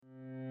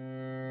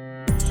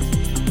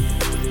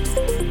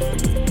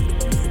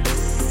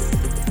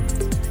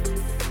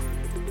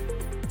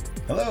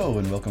Hello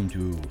and welcome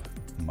to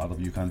Model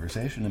View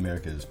Conversation,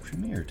 America's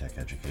premier tech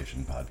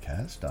education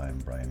podcast. I'm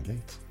Brian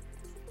Gates.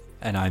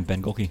 And I'm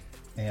Ben Golke.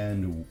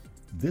 And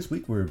this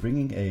week we're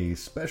bringing a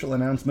special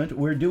announcement.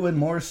 We're doing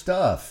more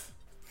stuff.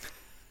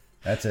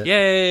 That's it.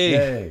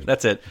 Yay!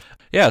 That's it.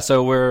 Yeah,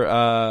 so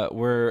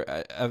we're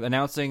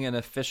announcing an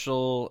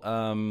official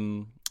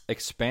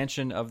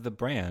expansion of the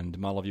brand.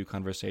 Model View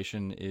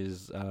Conversation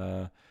is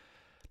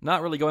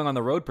not really going on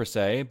the road per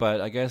se,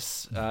 but I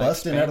guess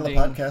busting out of the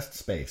podcast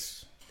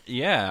space.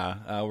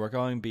 Yeah, we're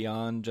going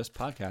beyond just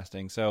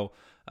podcasting. So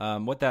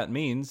what that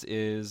means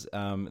is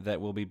that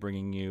we'll be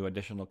bringing you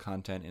additional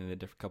content in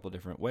a couple of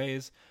different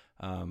ways.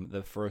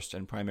 The first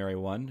and primary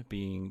one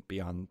being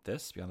beyond the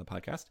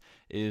podcast,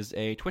 is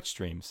a Twitch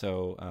stream.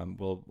 So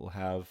we'll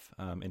have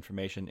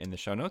information in the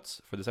show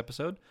notes for this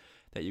episode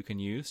that you can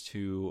use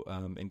to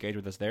engage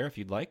with us there if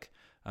you'd like.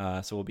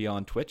 So we'll be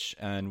on Twitch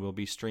and we'll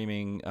be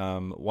streaming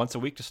once a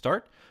week to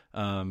start.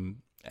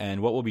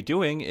 And what we'll be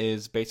doing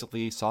is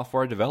basically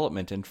software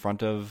development in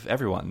front of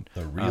everyone.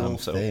 The real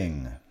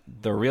thing.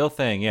 The real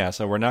thing, yeah.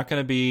 So we're not going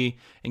to be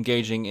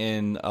engaging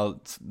in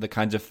the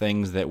kinds of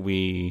things that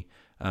we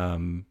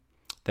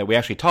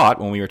actually taught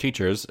when we were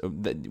teachers.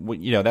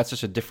 That's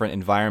just a different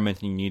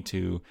environment, and you need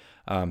to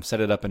set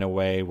it up in a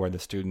way where the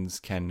students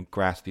can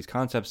grasp these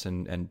concepts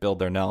and build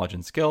their knowledge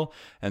and skill.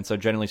 And so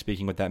generally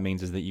speaking, what that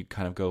means is that you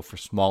kind of go for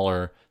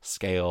smaller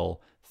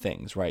scale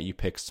things, right? You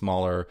pick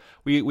smaller,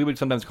 we would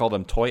sometimes call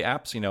them toy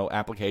apps,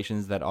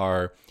 applications that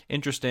are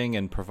interesting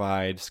and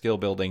provide skill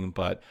building,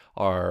 but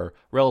are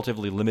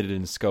relatively limited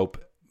in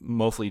scope,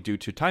 mostly due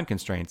to time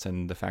constraints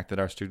and the fact that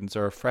our students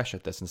are fresh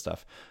at this and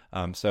stuff.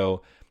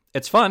 So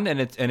it's fun and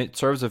it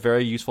serves a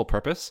very useful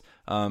purpose,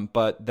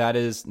 but that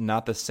is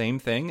not the same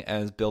thing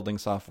as building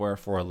software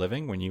for a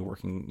living. When you're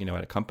working,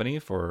 at a company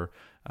for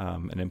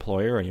an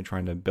employer and you're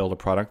trying to build a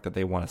product that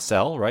they want to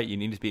sell, right? You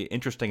need to be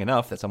interesting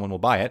enough that someone will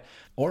buy it.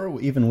 Or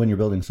even when you're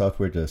building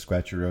software to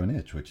scratch your own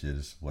itch, which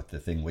is what the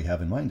thing we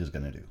have in mind is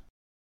going to do.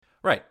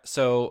 Right.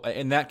 So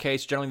in that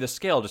case, generally the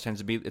scale just tends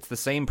to be, it's the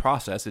same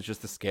process, it's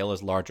just the scale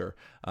is larger.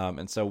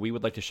 And so we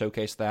would like to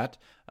showcase that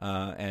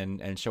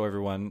and show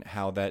everyone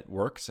how that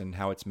works and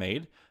how it's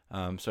made.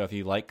 So if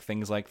you like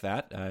things like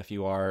that, if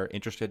you are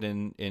interested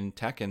in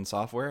tech and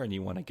software and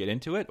you want to get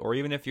into it, or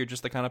even if you're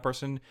just the kind of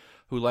person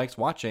who likes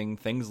watching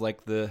things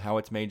like the How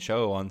It's Made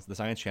show on the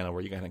Science Channel,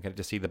 where you kind of get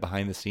to see the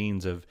behind the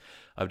scenes of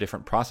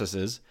different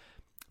processes,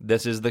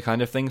 this is the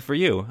kind of thing for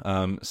you.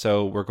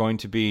 So we're going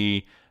to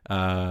be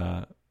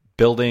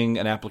building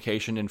an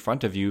application in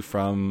front of you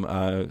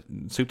from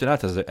soup to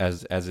nuts,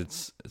 as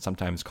it's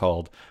sometimes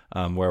called,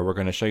 where we're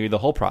going to show you the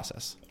whole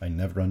process. I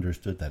never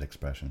understood that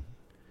expression.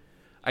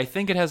 I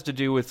think it has to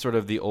do with sort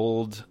of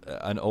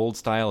an old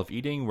style of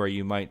eating, where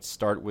you might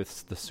start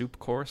with the soup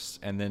course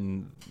and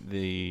then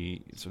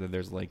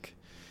there's like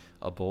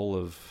a bowl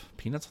of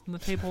peanuts on the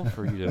table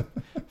for you to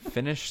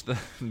finish the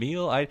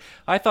meal.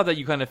 I thought that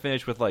you kind of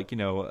finished with a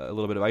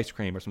little bit of ice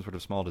cream or some sort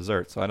of small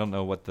dessert. So I don't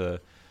know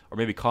or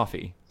maybe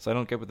coffee. So I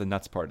don't get what the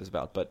nuts part is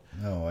about. But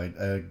no,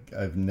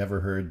 I've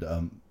never heard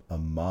a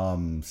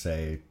mom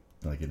say,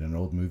 like in an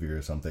old movie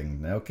or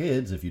something, "Now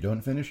kids, if you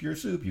don't finish your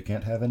soup, you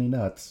can't have any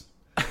nuts."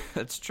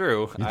 That's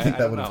true. You'd think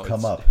that would have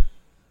come up.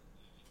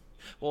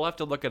 We'll have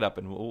to look it up,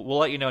 and we'll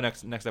let you know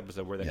next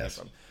episode where that came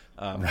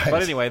from. Right.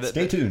 But anyway,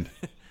 stay tuned.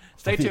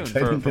 Stay tuned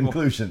for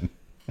conclusion.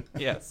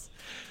 Yes.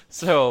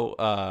 So,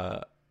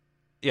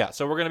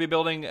 so we're going to be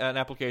building an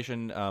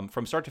application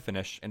from start to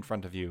finish in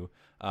front of you,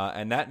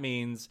 and that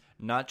means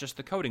not just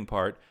the coding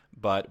part,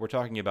 but we're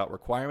talking about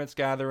requirements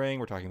gathering,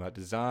 we're talking about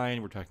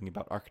design, we're talking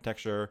about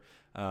architecture,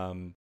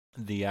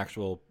 the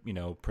actual,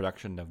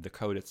 production of the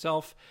code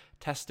itself,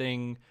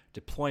 testing,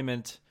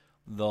 deployment,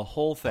 the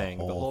whole thing,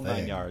 the whole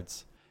 9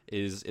 yards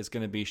is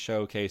going to be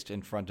showcased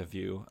in front of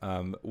you.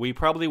 We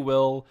probably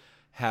will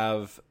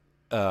have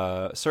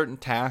certain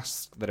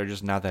tasks that are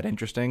just not that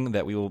interesting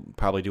that we will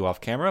probably do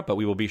off camera, but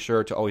we will be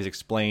sure to always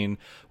explain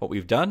what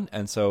we've done.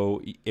 And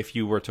so if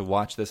you were to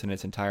watch this in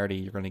its entirety,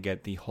 you're going to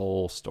get the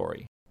whole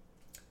story.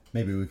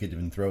 Maybe we could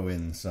even throw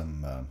in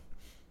some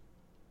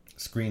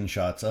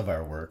screenshots of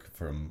our work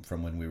from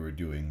when we were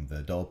doing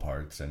the dull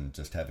parts and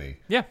just have a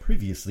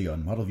previously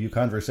on Model View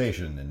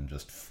Conversation and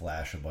just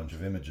flash a bunch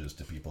of images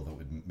to people that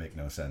would make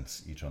no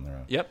sense each on their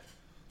own. Yep.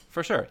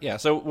 For sure, yeah.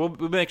 So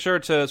we'll make sure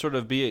to sort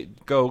of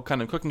go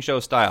kind of cooking show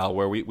style,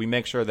 where we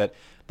make sure that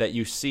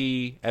you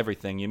see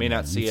everything. You may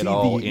not see it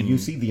all. You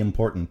see the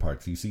important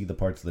parts. You see the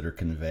parts that are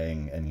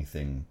conveying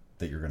anything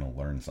that you're going to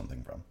learn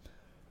something from.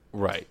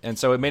 Right, and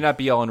so it may not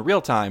be all in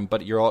real time,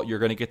 but you're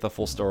going to get the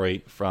full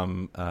story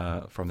from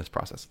this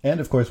process.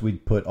 And of course,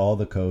 we'd put all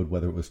the code,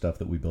 whether it was stuff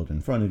that we built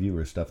in front of you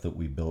or stuff that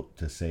we built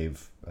to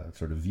save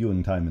sort of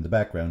viewing time in the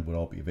background, would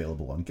all be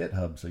available on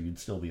GitHub, so you'd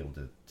still be able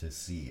to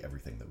see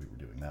everything that we were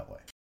doing that way.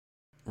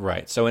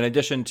 Right. So in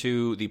addition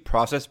to the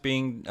process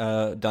being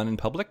done in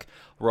public,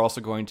 we're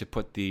also going to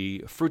put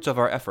the fruits of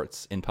our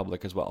efforts in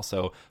public as well.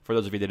 So for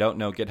those of you that don't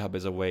know, GitHub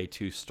is a way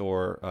to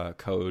store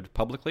code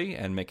publicly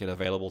and make it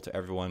available to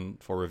everyone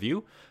for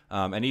review.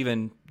 And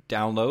even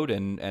download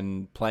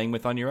and playing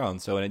with on your own.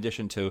 So in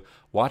addition to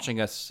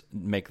watching us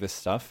make this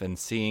stuff and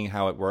seeing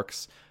how it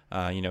works,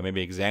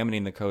 maybe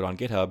examining the code on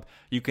GitHub,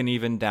 you can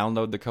even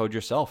download the code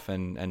yourself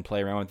and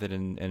play around with it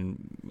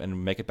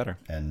and make it better.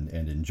 And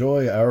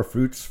enjoy our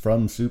fruits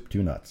from soup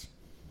to nuts.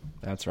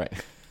 That's right.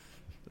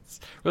 It's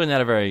really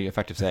not a very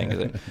effective saying, is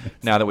it?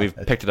 Now that we've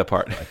picked it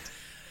apart.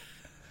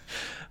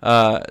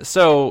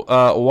 So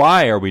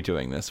why are we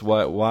doing this?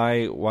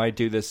 Why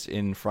do this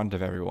in front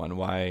of everyone?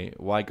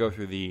 Why go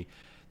through the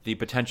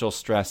potential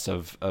stress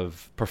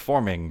of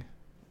performing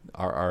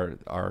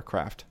our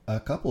craft? A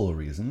couple of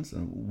reasons.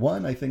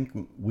 One, I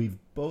think we've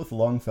both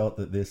long felt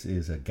that this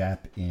is a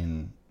gap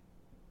in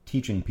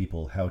teaching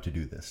people how to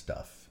do this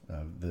stuff.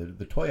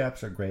 The toy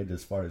apps are great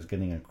as far as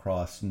getting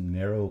across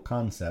narrow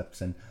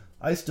concepts, and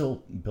I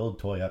still build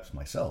toy apps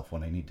myself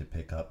when I need to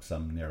pick up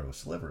some narrow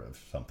sliver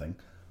of something.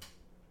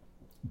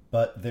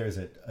 But there's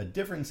a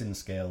difference in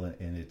scale,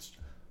 and it's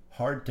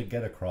hard to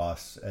get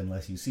across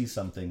unless you see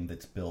something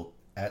that's built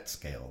at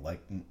scale,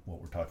 like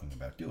what we're talking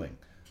about doing.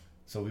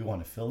 So we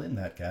want to fill in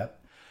that gap.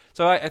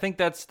 So I think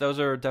those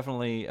are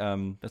definitely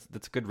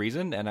that's a good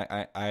reason, and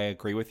I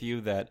agree with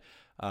you that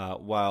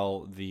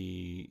while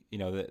the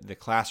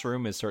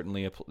classroom is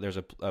certainly there's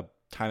a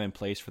time and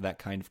place for that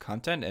kind of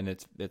content, and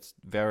it's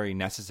very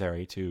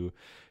necessary to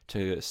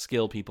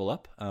skill people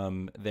up.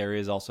 There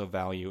is also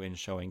value in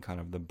showing kind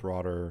of the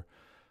broader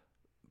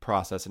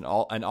process and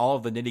all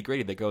of the nitty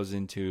gritty that goes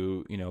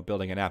into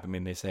building an app. I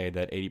mean, they say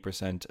that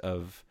 80%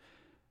 of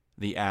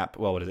the app,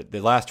 well, what is it?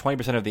 The last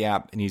 20% of the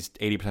app needs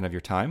 80% of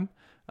your time.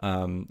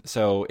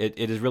 So it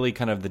is really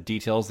kind of the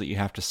details that you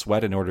have to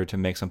sweat in order to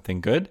make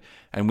something good.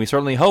 And we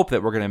certainly hope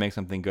that we're going to make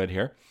something good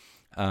here.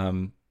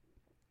 And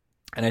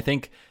I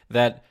think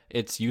that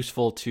it's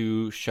useful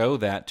to show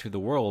that to the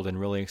world and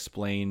really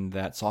explain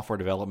that software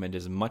development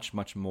is much,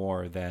 much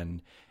more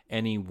than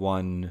any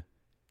one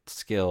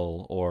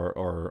skill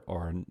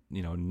or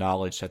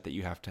knowledge set that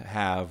you have to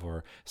have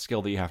or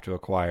skill that you have to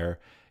acquire.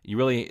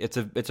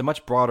 It's a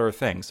much broader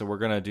thing. So we're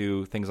going to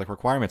do things like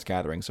requirements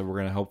gathering. So we're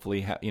going to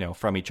hopefully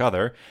from each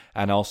other,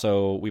 and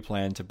also we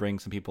plan to bring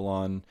some people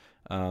on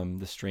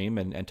the stream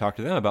and talk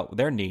to them about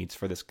their needs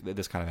for this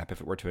kind of app if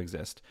it were to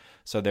exist.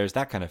 So there's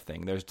that kind of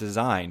thing. There's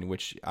design,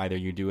 which either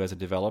you do as a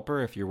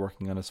developer if you're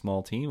working on a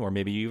small team, or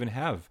maybe you even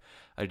have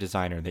a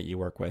designer that you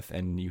work with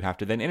and you have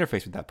to then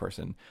interface with that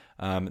person.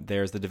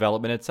 There's the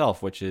development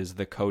itself, which is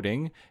the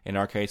coding. In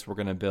our case, we're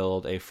going to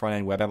build a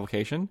front-end web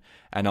application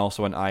and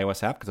also an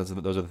iOS app, because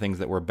those are the things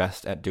that we're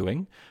best at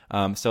doing.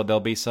 So there'll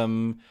be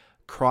some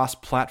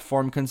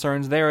cross-platform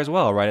concerns there as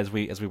well, right? As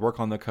we work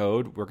on the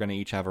code, we're going to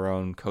each have our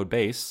own code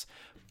base,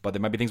 but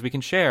there might be things we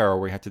can share, or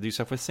we have to do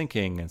stuff with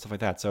syncing and stuff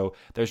like that. So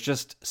there's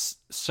just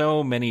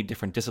so many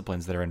different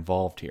disciplines that are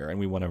involved here,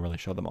 and we want to really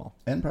show them all.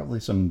 And probably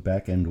some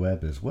back-end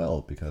web as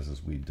well, because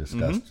as we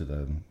discussed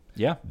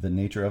the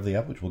nature of the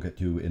app, which we'll get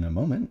to in a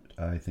moment,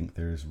 I think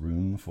there's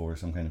room for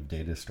some kind of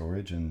data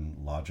storage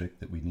and logic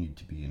that we need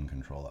to be in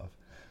control of.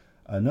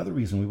 Another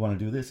reason we want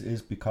to do this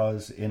is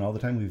because in all the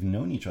time we've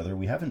known each other,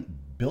 we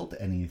haven't built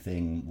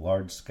anything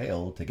large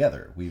scale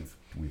together. We've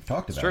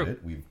talked about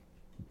it. We've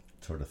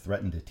sort of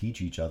threatened to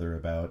teach each other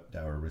about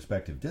our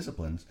respective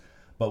disciplines,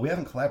 but we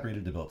haven't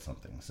collaborated to build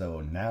something.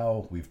 So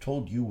now we've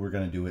told you we're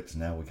going to do it, so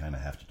now we kind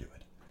of have to do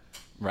it.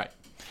 Right.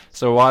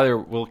 So either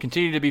we'll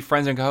continue to be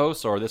friends and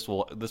co-hosts, or this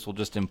will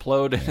just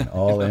implode and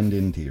all end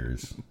in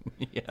tears.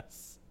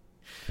 Yes.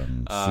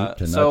 From soup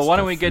to nuts, so why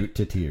don't we fruit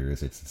to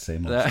tears? It's the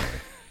same old story.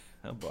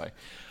 Oh boy!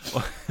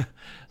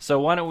 So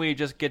why don't we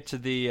just get to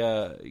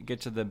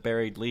the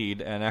buried lead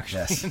and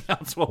actually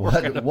announce what we're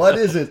going to build? What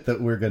is it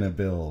that we're going to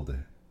build?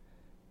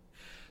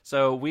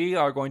 So we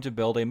are going to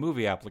build a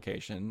movie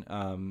application,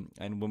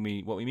 and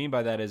what we mean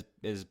by that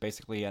is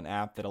basically an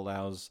app that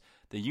allows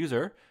the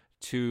user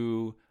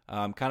to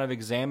kind of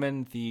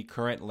examine the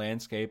current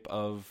landscape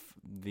of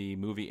the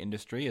movie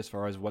industry as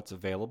far as what's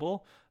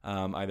available,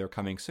 either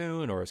coming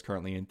soon or is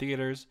currently in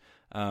theaters,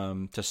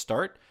 to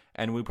start.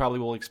 And we probably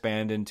will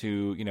expand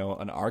into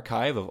an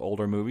archive of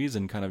older movies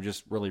and kind of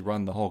just really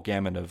run the whole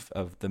gamut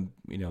of the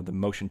the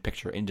motion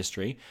picture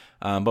industry.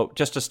 But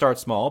just to start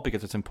small,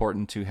 because it's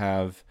important to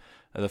have.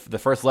 The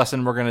first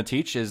lesson we're going to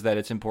teach is that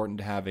it's important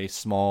to have a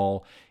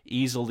small,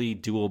 easily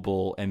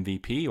doable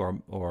MVP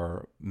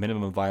or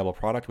minimum viable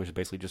product, which is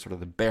basically just sort of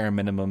the bare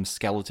minimum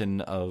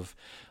skeleton of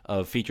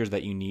features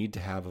that you need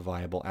to have a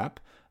viable app.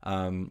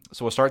 So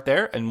we'll start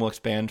there and we'll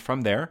expand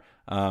from there.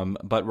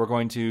 But we're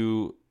going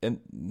to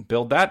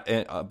build that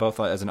both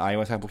as an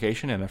iOS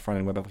application and a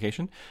front-end web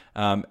application.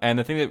 And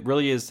the thing that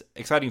really is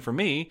exciting for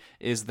me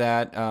is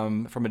that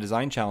from a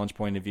design challenge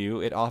point of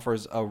view, it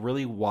offers a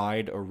really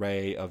wide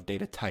array of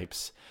data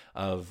types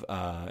of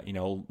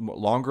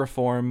longer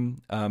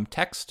form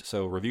text,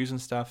 so reviews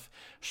and stuff,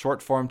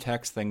 short form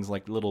text, things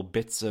like little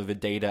bits of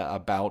data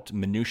about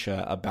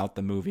minutia about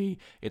the movie,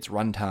 its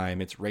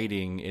runtime, its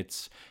rating,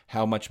 its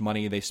how much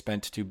money they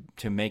spent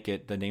to make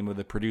it, the name of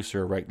the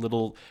producer, right? Little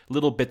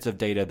little bits of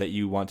data that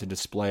you want to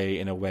display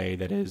in a way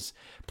that is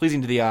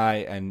pleasing to the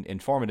eye and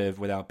informative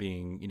without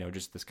being,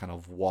 just this kind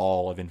of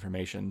wall of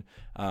information.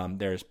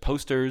 There's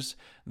posters,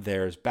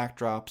 there's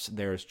backdrops,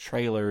 there's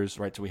trailers,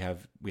 right? So we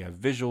have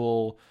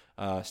visual,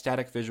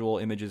 static visual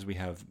images, we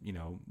have,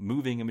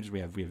 moving images, we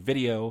have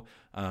video.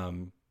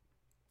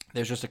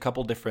 There's just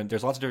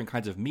there's lots of different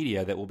kinds of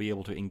media that we'll be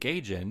able to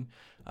engage in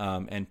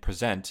and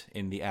present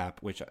in the app,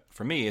 which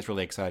for me is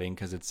really exciting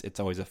because it's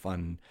always a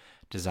fun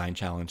design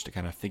challenge to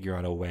kind of figure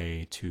out a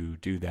way to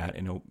do that,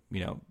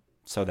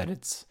 so that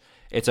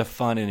it's a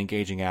fun and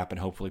engaging app, and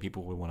hopefully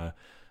people will want to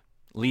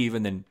leave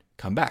and then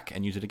come back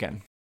and use it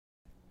again.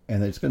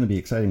 And it's going to be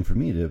exciting for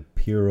me to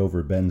peer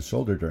over Ben's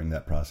shoulder during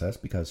that process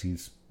because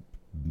he's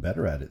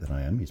better at it than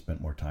I am. He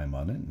spent more time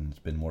on it, and it's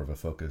been more of a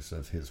focus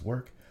of his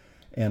work.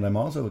 And I'm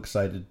also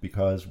excited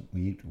because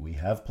we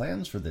have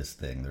plans for this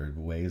thing. There are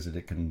ways that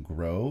it can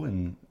grow,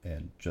 and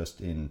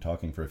just in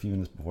talking for a few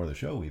minutes before the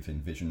show, we've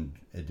envisioned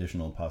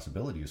additional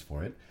possibilities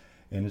for it.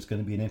 And it's going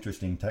to be an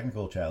interesting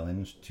technical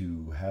challenge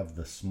to have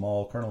the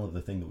small kernel of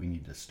the thing that we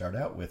need to start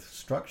out with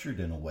structured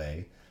in a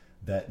way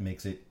that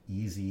makes it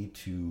easy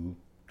to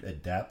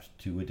adapt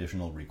to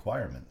additional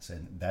requirements.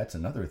 And that's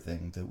another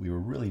thing that we were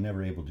really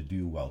never able to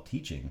do while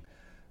teaching,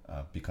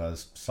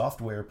 because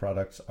software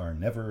products are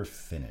never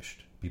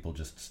finished. People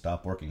just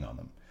stop working on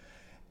them.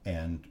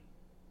 And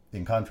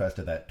in contrast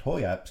to that,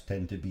 toy apps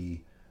tend to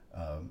be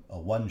a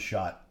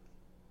one-shot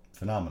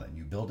phenomenon.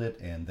 You build it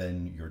and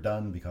then you're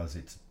done because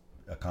it's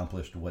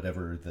accomplished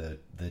whatever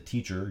the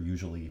teacher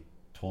usually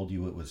told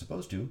you it was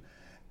supposed to,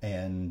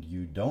 and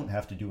you don't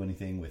have to do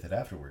anything with it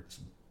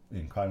afterwards.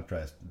 In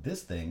contrast,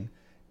 this thing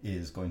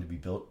is going to be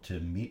built to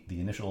meet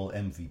the initial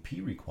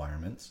MVP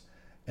requirements,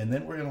 and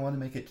then we're going to want to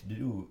make it to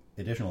do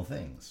additional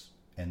things.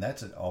 And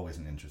that's always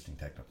an interesting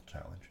technical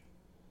challenge.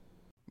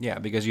 Yeah,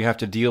 because you have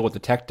to deal with the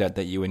tech debt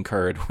that you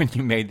incurred when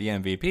you made the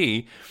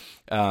MVP.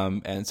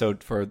 And so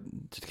to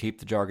keep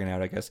the jargon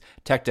out, I guess,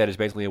 tech debt is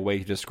basically a way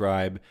to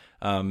describe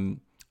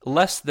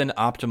less than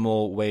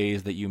optimal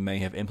ways that you may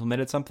have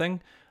implemented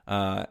something.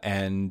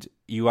 And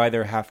you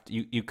either have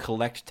to, you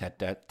collect tech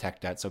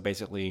debt. So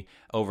basically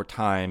over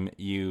time,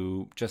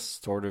 you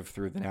just sort of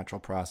through the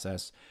natural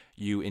process,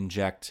 you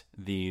inject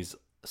these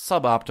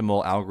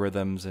suboptimal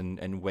algorithms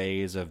and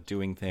ways of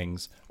doing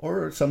things.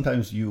 Or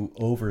sometimes you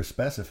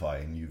over-specify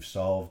and you've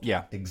solved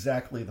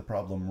exactly the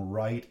problem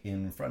right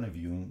in front of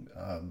you.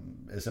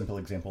 A simple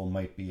example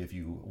might be if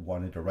you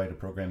wanted to write a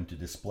program to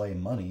display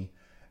money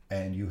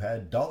and you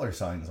had dollar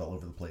signs all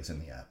over the place in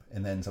the app.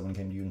 And then someone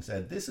came to you and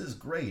said, "This is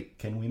great.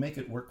 Can we make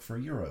it work for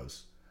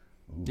euros?"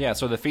 Ooh. Yeah,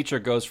 so the feature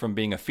goes from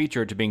being a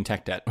feature to being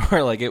tech debt,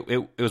 where like it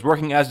was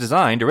working as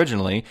designed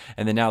originally,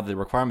 and then now the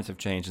requirements have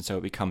changed, and so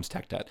it becomes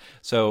tech debt.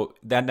 So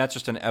that's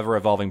just an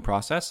ever-evolving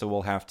process, so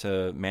we'll have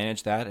to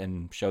manage that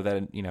and show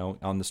that,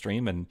 on the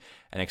stream and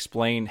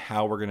explain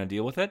how we're going to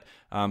deal with it.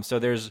 So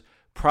there's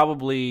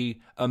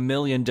probably a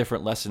million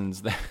different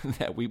lessons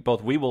that we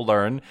will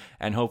learn,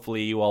 and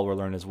hopefully you all will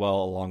learn as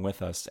well along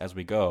with us as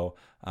we go.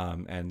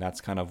 And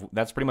that's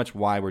pretty much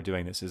why we're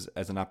doing this, is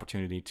as an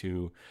opportunity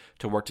to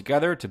work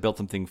together to build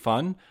something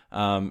fun.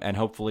 And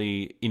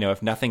hopefully,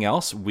 if nothing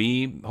else,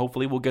 we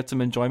hopefully will get some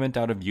enjoyment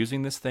out of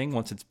using this thing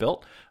once it's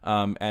built.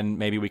 And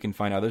maybe we can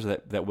find others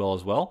that will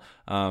as well.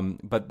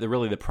 But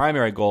the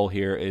primary goal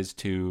here is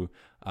to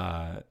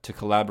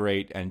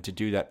collaborate and to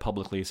do that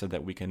publicly so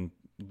that we can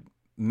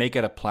make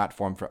it a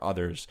platform for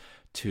others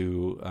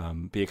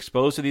to be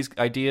exposed to these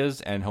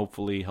ideas and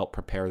hopefully help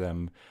prepare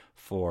them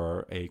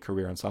for a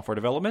career in software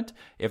development,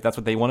 if that's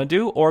what they want to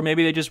do, or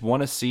maybe they just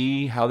want to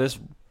see how this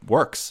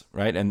works,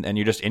 right? And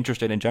you're just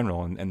interested in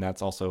general, and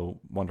that's also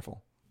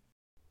wonderful.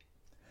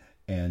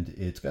 And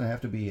it's going to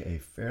have to be a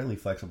fairly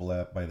flexible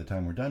app by the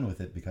time we're done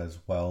with it, because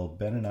while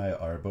Ben and I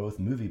are both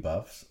movie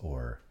buffs,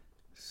 or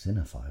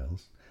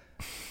cinephiles,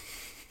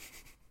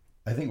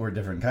 I think we're a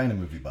different kind of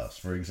movie buffs.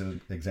 For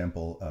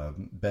example,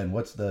 Ben,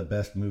 what's the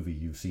best movie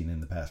you've seen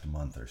in the past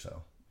month or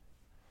so?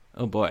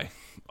 Oh boy,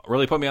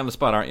 really put me on the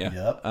spot, aren't you?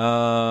 Yep.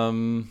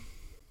 I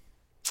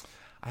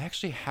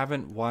actually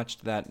haven't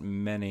watched that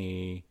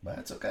many.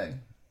 That's okay.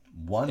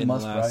 One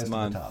must rise to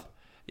the top.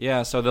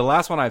 Yeah, so the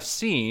last one I've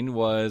seen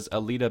was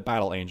Alita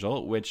Battle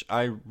Angel, which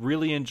I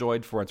really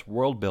enjoyed for its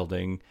world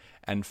building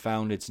and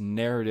found its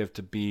narrative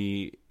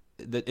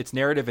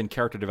and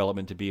character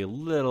development to be a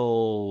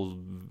little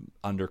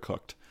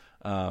undercooked.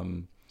 But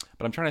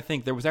I'm trying to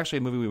think. There was actually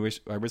a movie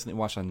I recently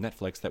watched on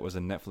Netflix that was a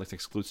Netflix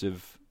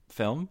exclusive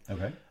film.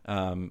 Okay.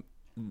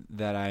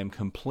 That I'm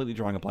completely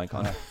drawing a blank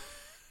on.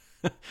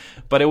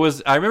 But I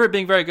remember it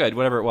being very good,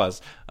 whatever it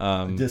was.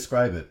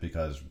 Describe it,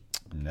 because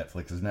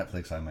Netflix is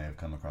Netflix. I may have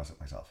come across it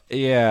myself.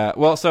 Yeah.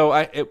 Well, so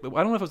I don't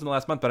know if it was in the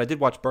last month, but I did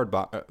watch Bird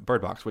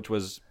Box, which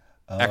was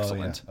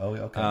excellent. Yeah. Oh,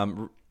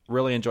 okay.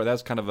 Really enjoyed that.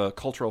 Was kind of a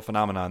cultural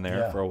phenomenon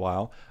there for a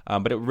while,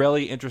 but a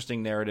really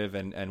interesting narrative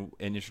and an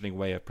interesting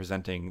way of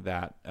presenting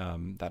that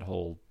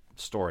whole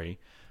story.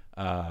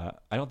 I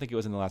don't think it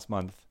was in the last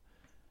month.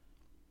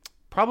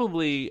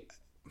 Probably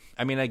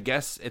I mean, I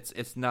guess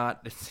it's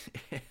not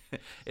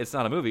it's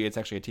not a movie. It's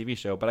actually a TV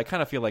show. But I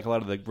kind of feel like a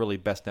lot of the really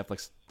best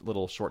Netflix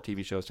little short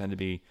TV shows tend to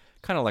be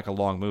kind of like a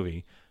long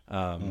movie.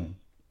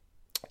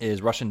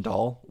 Is Russian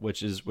Doll,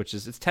 which is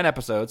it's 10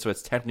 episodes, so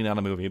it's technically not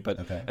a movie.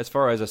 But as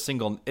far as a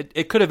single,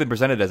 it could have been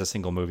presented as a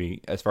single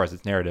movie as far as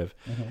its narrative.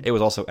 It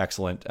was also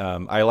excellent.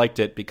 I liked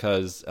it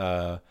because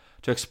to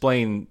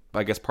explain,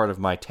 I guess, part of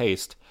my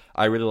taste,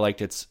 I really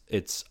liked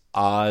its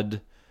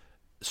odd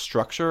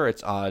structure,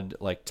 its odd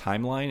like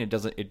timeline.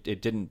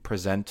 It didn't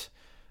present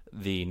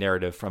the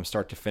narrative from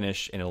start to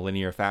finish in a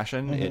linear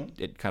fashion.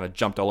 It kind of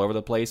jumped all over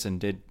the place and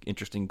did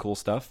interesting, cool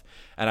stuff.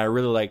 And I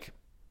really like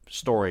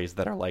stories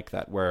that are like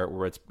that, where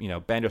it's, you know,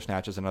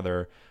 Bandersnatch is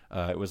another.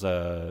 It was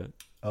a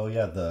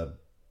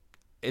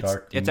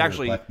it's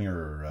actually Black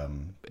Mirror.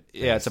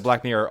 It's a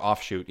Black Mirror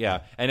offshoot.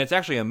 Yeah, and it's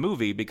actually a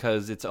movie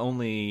because it's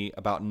only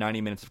about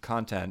 90 minutes of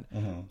content,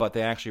 but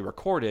they actually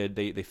recorded.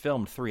 They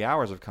filmed 3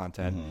 hours of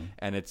content,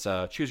 and it's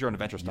choose your own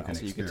adventure style,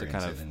 so you get to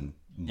kind of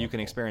you can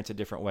experience it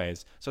different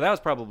ways. So that was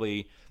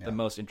probably the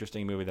most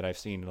interesting movie that I've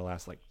seen in the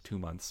last like 2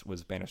 months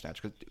was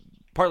Bandersnatch,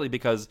 partly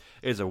because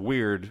it's a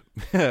weird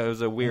it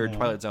was a weird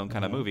Twilight Zone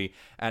kind of movie,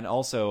 and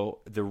also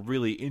the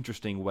really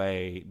interesting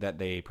way that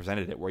they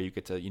presented it, where you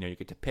get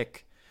to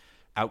pick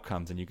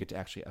outcomes and you get to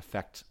actually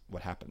affect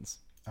what happens.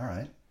 All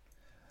right.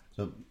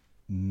 So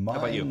how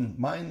about you?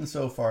 Mine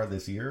so far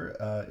this year,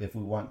 if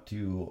we want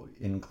to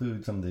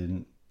include some of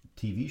the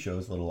TV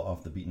shows a little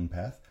off the beaten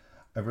path,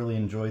 I've really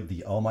enjoyed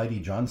The Almighty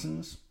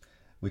Johnsons,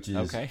 which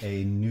is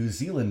a New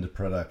Zealand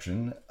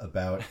production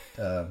about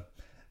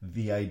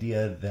the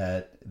idea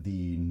that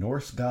the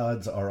Norse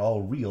gods are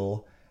all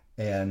real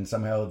and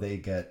somehow they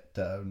get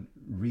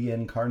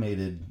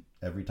reincarnated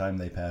every time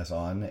they pass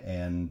on,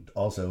 and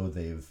also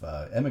they've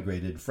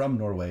emigrated from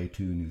Norway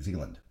to New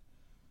Zealand.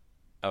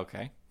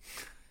 Okay.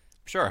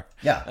 Sure.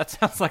 Yeah. That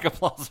sounds like a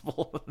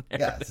plausible narrative.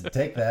 Yeah, so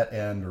take that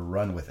and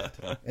run with it.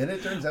 And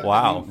it turns out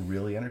to be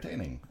really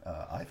entertaining,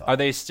 I thought. Are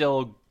they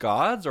still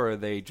gods, or are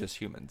they just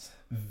humans?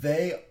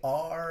 They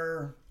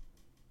are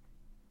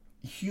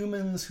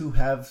humans who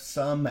have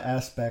some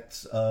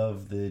aspects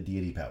of the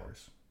deity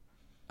powers.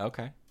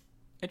 Okay.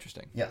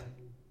 Interesting. Yeah.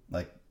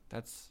 Like,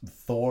 that's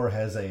Thor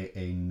has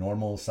a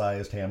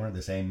normal-sized hammer,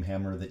 the same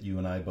hammer that you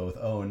and I both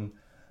own.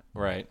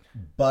 Right.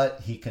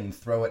 But he can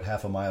throw it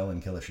half a mile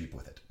and kill a sheep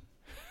with it.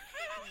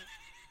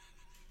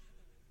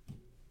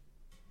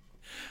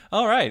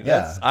 All right.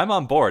 Yeah. I'm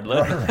on board.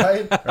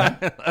 Right?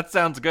 That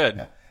sounds good.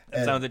 Yeah.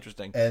 That sounds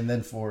interesting. And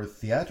then for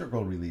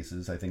theatrical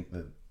releases, I think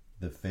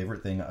the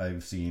favorite thing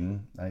I've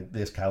seen,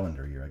 this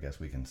calendar year, I guess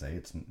we can say,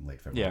 it's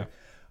late February,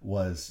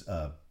 was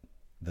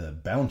The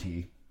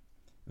Bounty,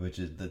 which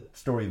is the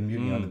story of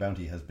Mutiny on the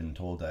Bounty has been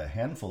told a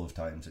handful of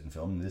times in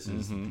film. This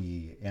is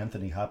the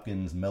Anthony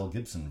Hopkins, Mel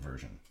Gibson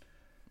version.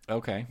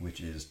 Okay.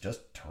 Which is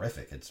just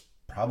terrific. It's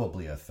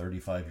probably a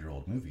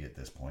 35-year-old movie at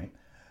this point.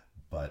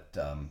 But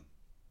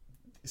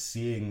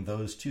seeing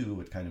those two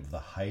at kind of the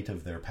height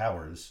of their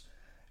powers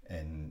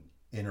and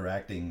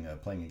interacting,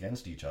 playing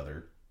against each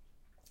other,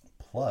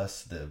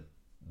 plus the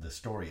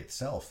story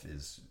itself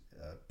is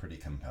pretty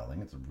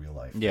compelling. It's a real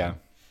life thing. Yeah.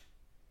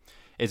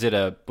 Was it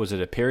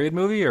a period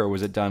movie, or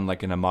was it done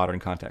like in a modern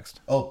context?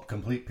 Oh,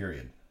 complete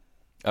period.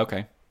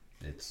 Okay.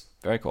 It's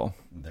very cool.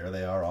 There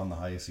they are on the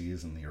high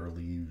seas in the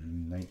early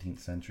 19th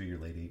century or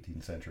late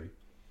 18th century.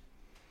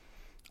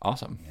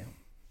 Awesome.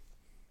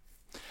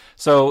 Yeah.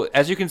 So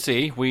as you can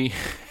see, we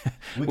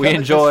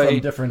enjoy from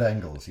different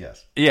angles.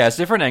 Yes. Yes,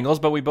 different angles,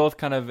 but we both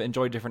kind of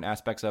enjoy different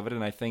aspects of it,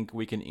 and I think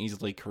we can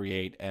easily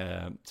create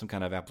some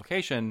kind of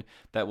application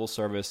that will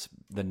service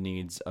the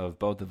needs of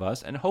both of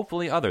us and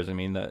hopefully others. I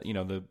mean,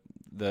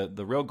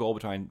 the real goal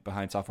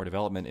behind software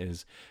development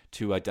is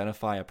to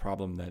identify a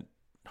problem that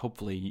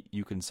hopefully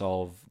you can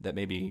solve, that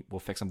maybe will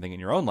fix something in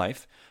your own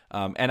life.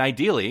 And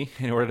ideally,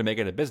 in order to make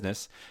it a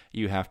business,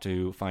 you have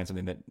to find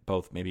something that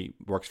both maybe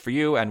works for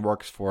you and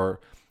works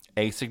for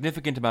a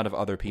significant amount of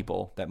other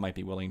people that might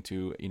be willing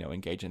to,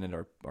 engage in it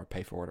or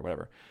pay for it or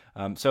whatever.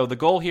 So the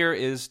goal here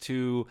is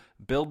to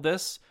build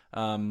this.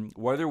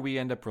 Whether we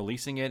end up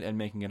releasing it and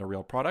making it a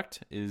real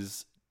product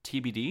is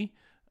TBD.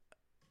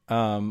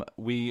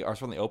 We are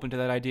certainly open to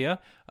that idea,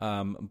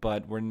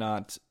 but we're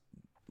not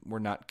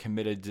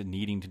committed to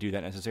needing to do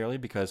that necessarily,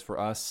 because for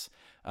us,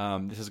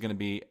 this is going to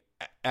be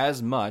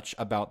as much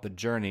about the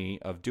journey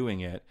of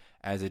doing it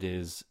as it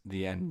is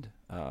the end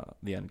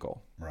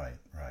goal. Right.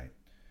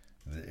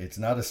 It's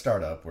not a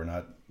startup. We're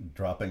not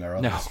dropping our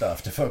other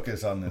stuff to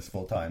focus on this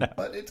full time,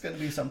 but it's going to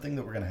be something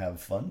that we're going to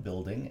have fun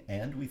building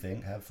and we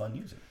think have fun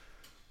using.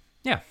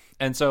 Yeah.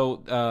 And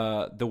so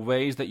the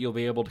ways that you'll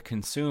be able to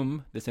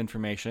consume this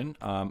information,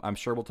 I'm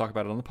sure we'll talk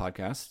about it on the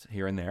podcast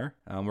here and there.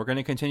 We're going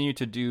to continue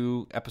to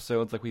do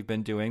episodes like we've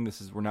been doing.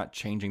 We're not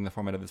changing the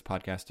format of this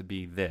podcast to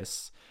be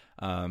this.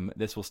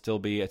 This will still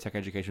be a tech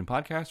education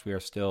podcast. We are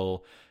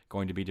still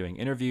going to be doing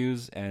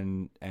interviews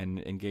and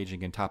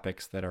engaging in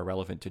topics that are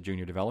relevant to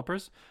junior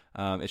developers.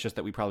 It's just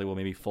that we probably will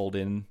maybe fold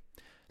in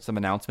some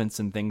announcements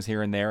and things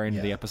here and there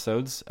in the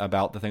episodes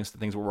about the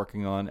things we're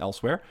working on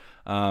elsewhere.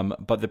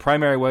 But the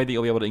primary way that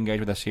you'll be able to engage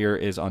with us here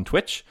is on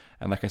Twitch.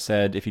 And like I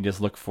said, if you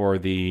just look for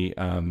the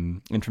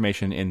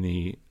information in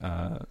the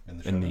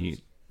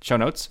show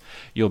notes,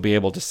 you'll be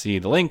able to see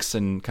the links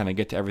and kind of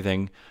get to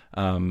everything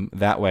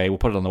that way. We'll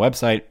put it on the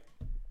website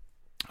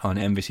on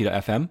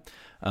mvc.fm,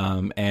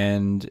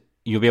 and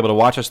you'll be able to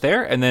watch us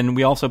there. And then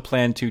we also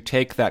plan to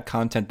take that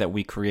content that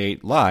we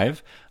create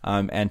live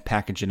and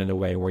package it in a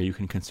way where you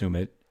can consume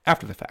it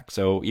after the fact.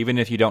 So even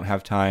if you don't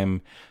have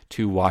time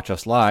to watch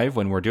us live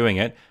when we're doing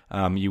it,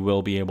 you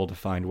will be able to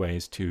find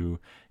ways to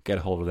get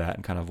a hold of that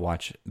and kind of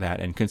watch that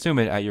and consume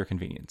it at your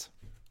convenience.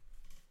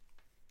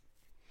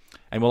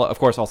 And we'll, of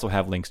course, also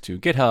have links to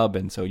GitHub,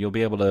 and so you'll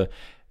be able to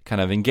kind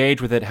of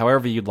engage with it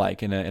however you'd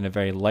like in a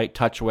very light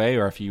touch way,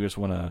 or if you just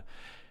want to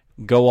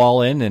go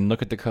all in and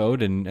look at the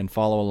code and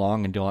follow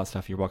along and do all that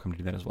stuff, you're welcome to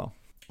do that as well.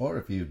 Or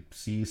if you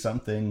see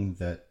something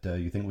that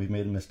you think we've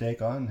made a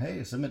mistake on,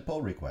 hey, submit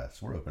pull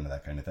requests. We're open to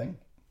that kind of thing.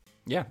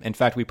 Yeah. In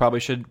fact, we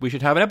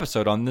should have an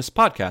episode on this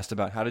podcast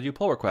about how to do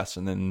pull requests,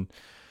 and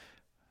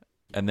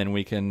then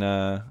we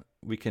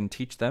can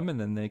teach them, and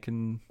then they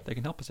can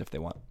help us if they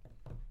want.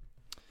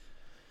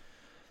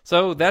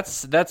 So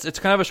it's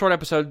kind of a short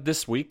episode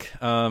this week.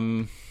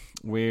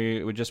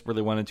 We just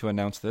really wanted to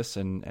announce this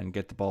and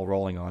get the ball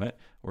rolling on it.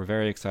 We're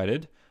very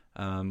excited,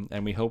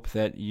 and we hope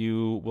that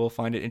you will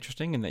find it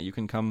interesting and that you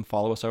can come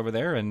follow us over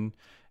there and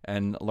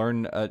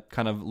learn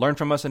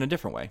from us in a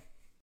different way.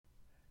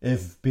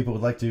 If people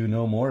would like to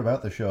know more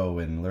about the show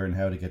and learn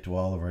how to get to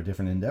all of our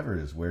different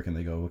endeavors, where can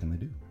they go? What can they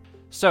do?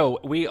 So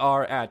we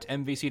are at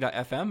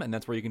mvc.fm, and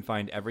that's where you can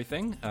find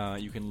everything.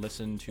 You can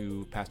listen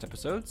to past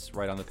episodes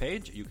right on the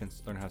page. You can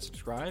learn how to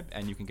subscribe,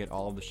 and you can get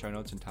all of the show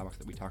notes and topics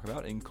that we talk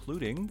about,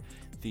 including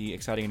the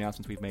exciting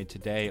announcements we've made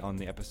today on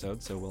the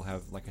episode. So we'll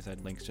have, like I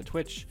said, links to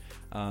Twitch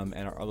and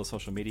our other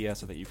social media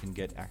so that you can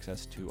get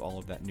access to all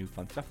of that new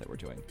fun stuff that we're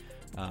doing.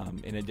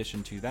 In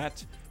addition to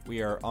that,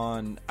 we are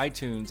on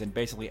iTunes and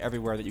basically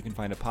everywhere that you can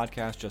find a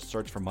podcast. Just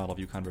search for Model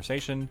View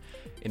Conversation.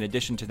 In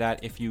addition to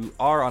that, if you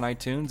are on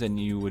iTunes and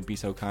you would be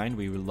so kind,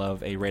 we would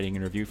love a rating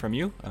and review from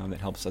you. That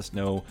helps us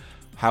know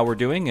how we're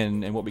doing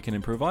and what we can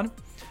improve on.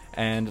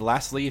 And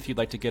lastly, if you'd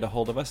like to get a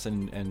hold of us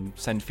and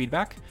send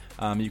feedback,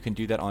 you can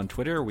do that on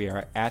Twitter. We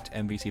are at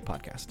MVC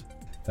Podcast.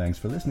 Thanks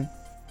for listening.